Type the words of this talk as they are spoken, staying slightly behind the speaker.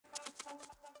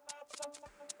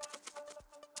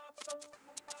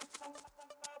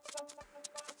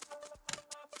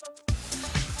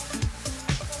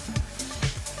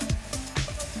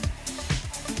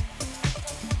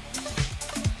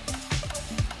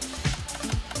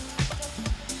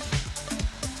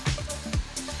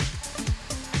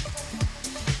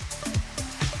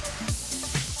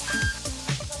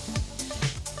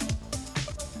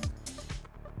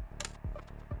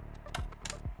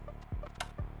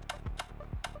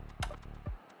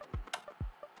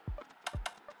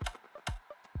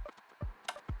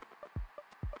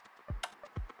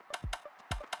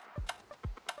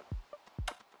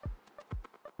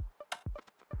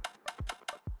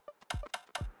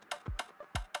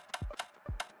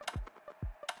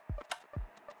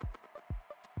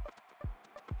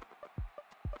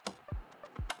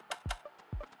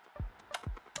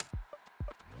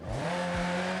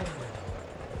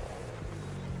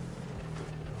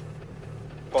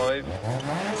5,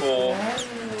 4,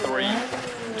 3,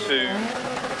 2,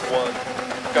 1,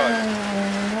 go.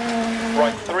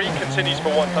 Right 3 continues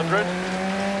for 100.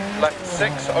 Left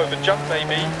 6 over jump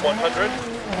maybe, 100.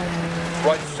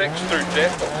 Right 6 through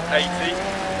dip, 80.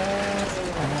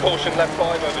 Caution left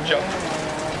 5 over jump,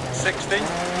 60.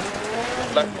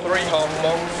 Left 3 half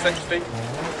long, 60.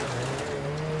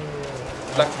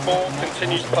 Left 4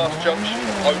 continues past junction,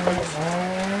 opens.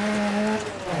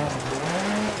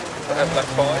 And left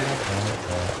 5.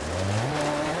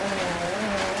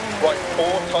 Right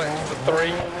 4 tightens to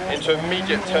 3 into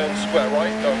immediate turn square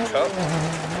right, don't cut.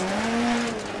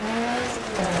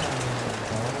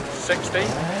 60.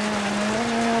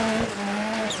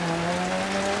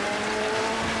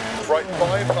 Right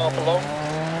 5 half long.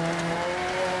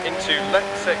 Into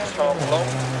left 6 half long,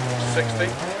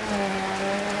 60.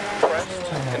 Crest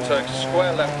into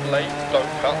square left late,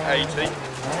 don't cut, 80.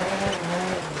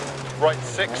 Right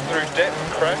 6 through dip,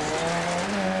 crest.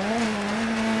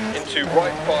 Into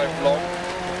right 5 long.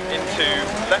 Into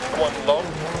left 1 long.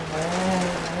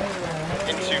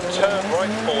 Into turn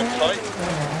right 4 tight.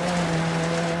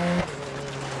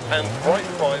 And right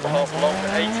 5 half long,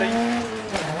 80.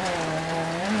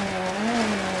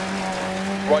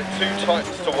 Right 2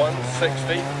 tightens to 1,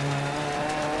 60.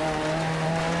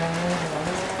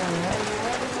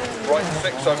 Right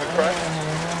 6 over crest.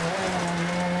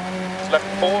 Left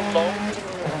 4 long.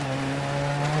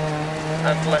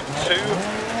 And left 2.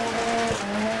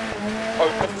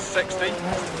 Open, 60.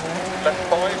 Left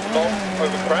 5 long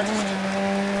over crest.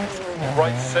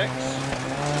 Right 6.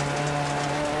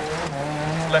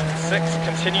 Left 6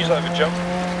 continues over jump.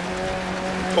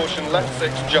 Caution left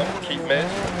 6 jump, keep mid.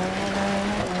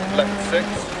 Left 6.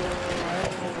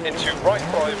 Into right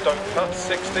 5 don't cut,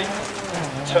 60.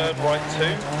 Turn right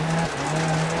 2.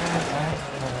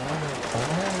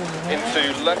 Into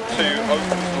left 2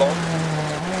 opens long.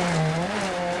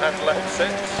 And left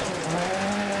 6.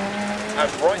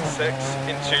 And right 6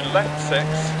 into left 6.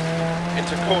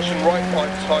 Into caution right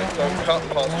 5 tight, don't cut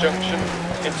past junction.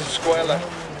 Into square left.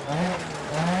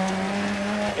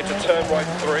 Into turn right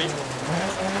 3.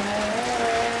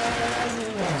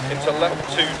 Into left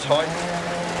 2 tight.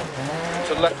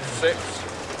 Into left 6.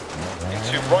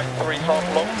 Into right 3 half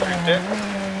long through dip.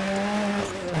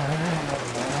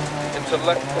 Into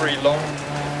left 3 long.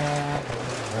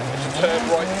 Into turn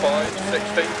right 5,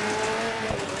 60.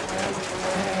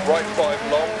 Right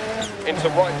 5 long. Into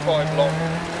right 5 long.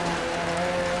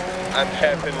 And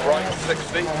hairpin right,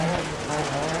 60.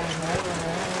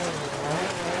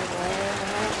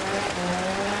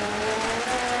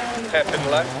 Hairpin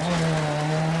left.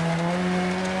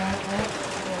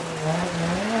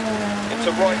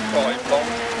 Into right 5 long.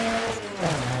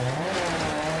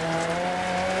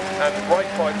 And right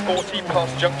 540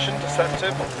 past junction,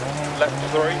 deceptive. Left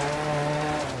 3.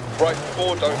 Right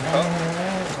 4 don't cut.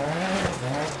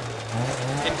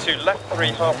 Into left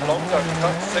 3 half long, don't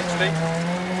cut, 60.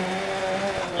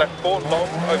 Left 4 long,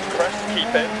 over crest,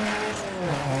 keep in.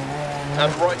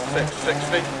 And right 6,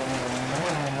 60.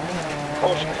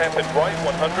 Caution hairpin right,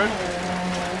 100.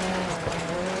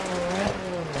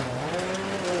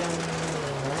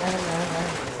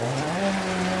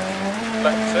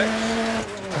 Left 6.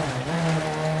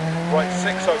 Right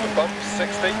 6 over bump,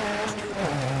 60.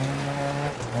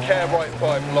 Care right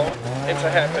 5 long, into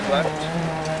hairpin left.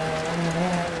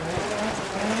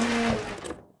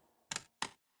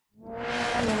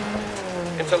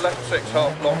 Into left 6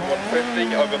 half long,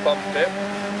 150, over bump dip.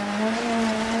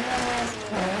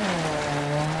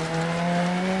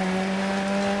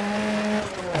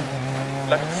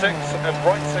 Left 6 and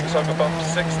right 6 over bump,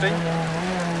 60.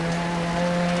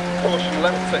 Caution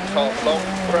left 6 half long,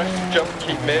 crest, jump,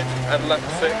 keep mid, and left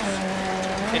 6.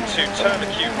 Into turn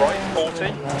acute right,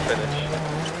 40, finish.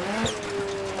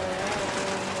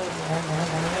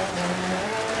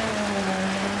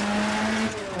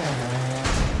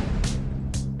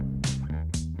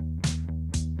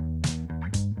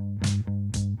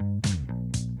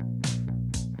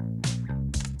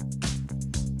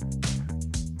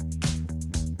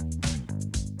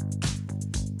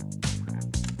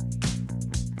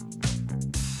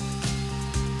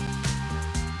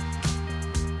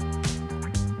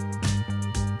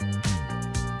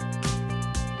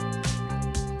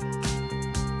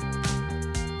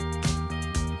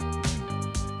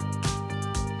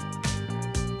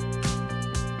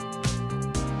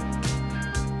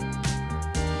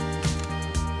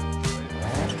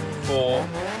 Four,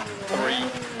 3,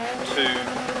 2,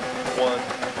 1,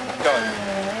 go.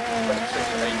 Left 6,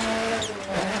 80.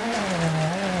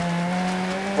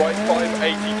 Right 5,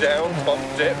 80 down, bump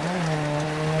dip.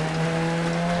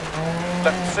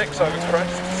 Left 6 over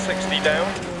crest, 60 down.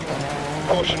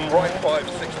 Caution right 5,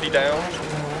 60 down.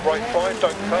 Right 5,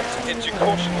 don't cut. Into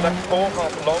caution left 4,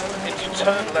 half long. Into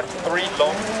turn left 3,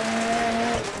 long.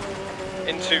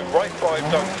 Into right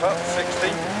 5, don't cut,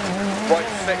 60. Right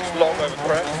 6, long over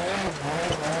crest.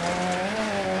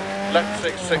 Left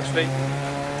 6, 60.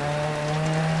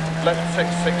 Left 6,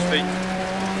 60.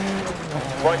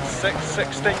 Right 6,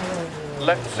 60.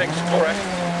 Left 6, crest.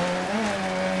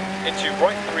 Into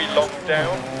right 3, long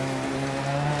down.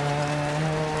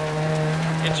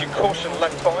 Into caution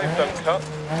left 5, don't cut.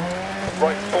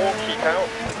 Right 4, keep out.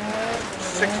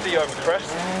 60 over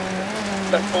crest.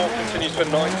 Left 4 continues for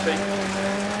 90.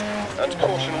 And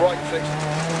caution right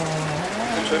 6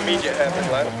 into immediate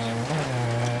hairpin left.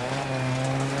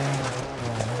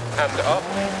 And up.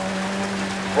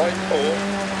 Right 4.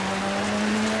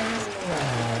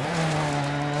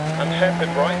 And hairpin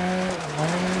right.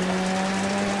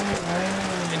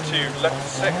 Into left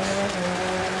 6.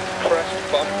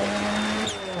 Crest bump.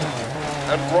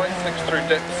 And right 6 through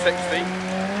dip 60.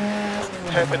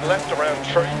 Hairpin left around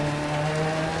tree.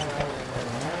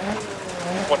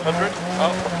 100,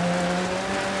 up.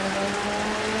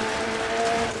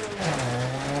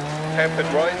 Hairpin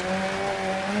right.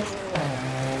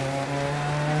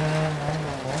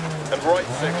 And right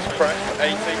 6, crest,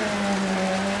 80.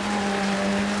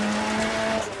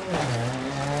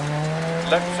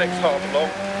 Left 6, half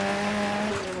long.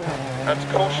 And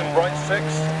caution right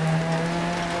 6.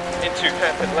 Into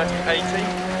hairpin left 80,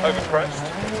 over crest.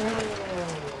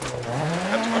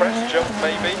 And crest jump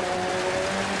maybe.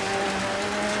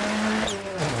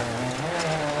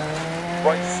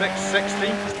 Right 6,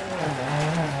 60.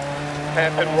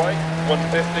 Hairpin right,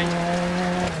 150.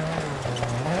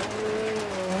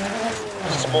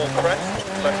 Small crest,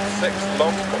 left 6,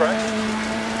 long crest.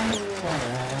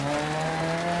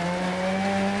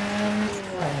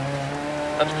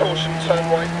 And caution, turn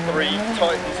right 3,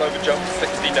 tightens over jump,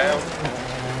 60 down.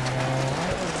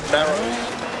 Narrows.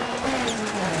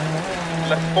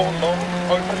 Left 4 long,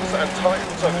 opens and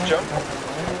tightens over jump.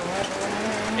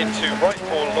 Into right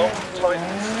 4 long,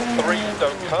 tightens, 3,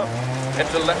 don't cut.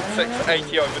 Into left 6,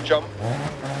 80 over jump.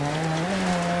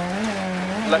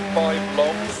 Left 5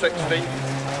 long, 60.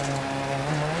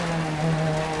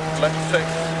 Left 6.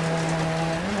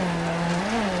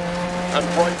 And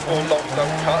right 4 long,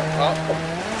 don't cut, up.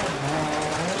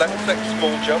 Left 6,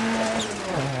 small jump.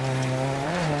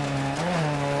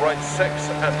 Right 6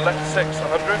 and left 6,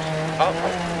 100, up.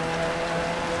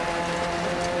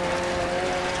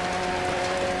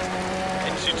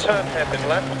 Into turn hairpin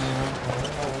left.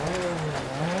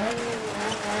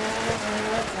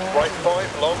 Right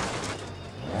 5, long.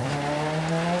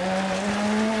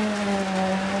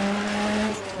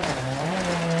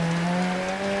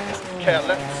 Care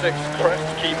left 6, crest,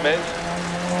 keep mid.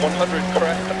 100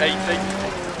 crest,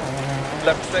 80.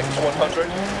 Left 6, 100.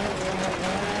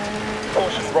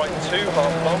 Caution right 2,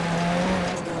 half long.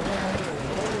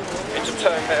 Into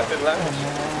turn hairpin left.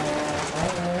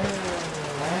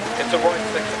 Into right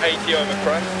 6, 80 over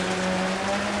crest.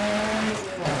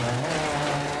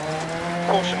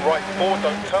 Caution right 4,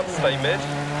 don't cut, stay mid.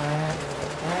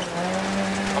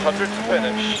 100 to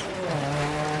finish.